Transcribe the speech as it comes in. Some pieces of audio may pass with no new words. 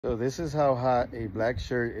So this is how hot a black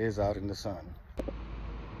shirt is out in the sun.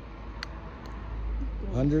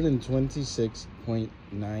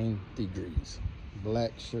 126.9 degrees.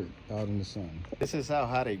 Black shirt out in the sun. This is how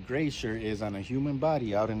hot a gray shirt is on a human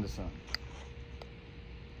body out in the sun.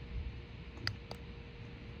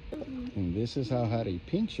 And this is how hot a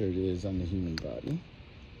pink shirt is on the human body.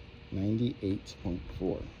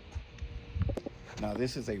 98.4. Now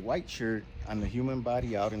this is a white shirt on the human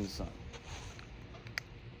body out in the sun.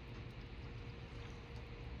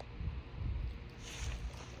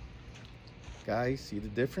 Guys, see the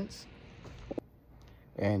difference?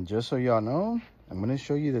 And just so y'all know, I'm going to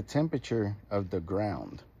show you the temperature of the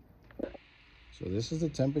ground. So this is the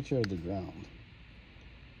temperature of the ground.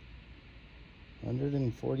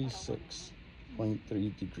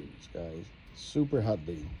 146.3 degrees, guys. Super hot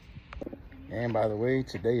day. And by the way,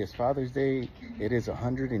 today is Father's Day. It is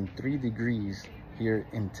 103 degrees here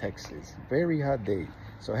in Texas. Very hot day.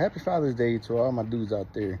 So happy Father's Day to all my dudes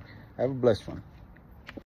out there. Have a blessed one.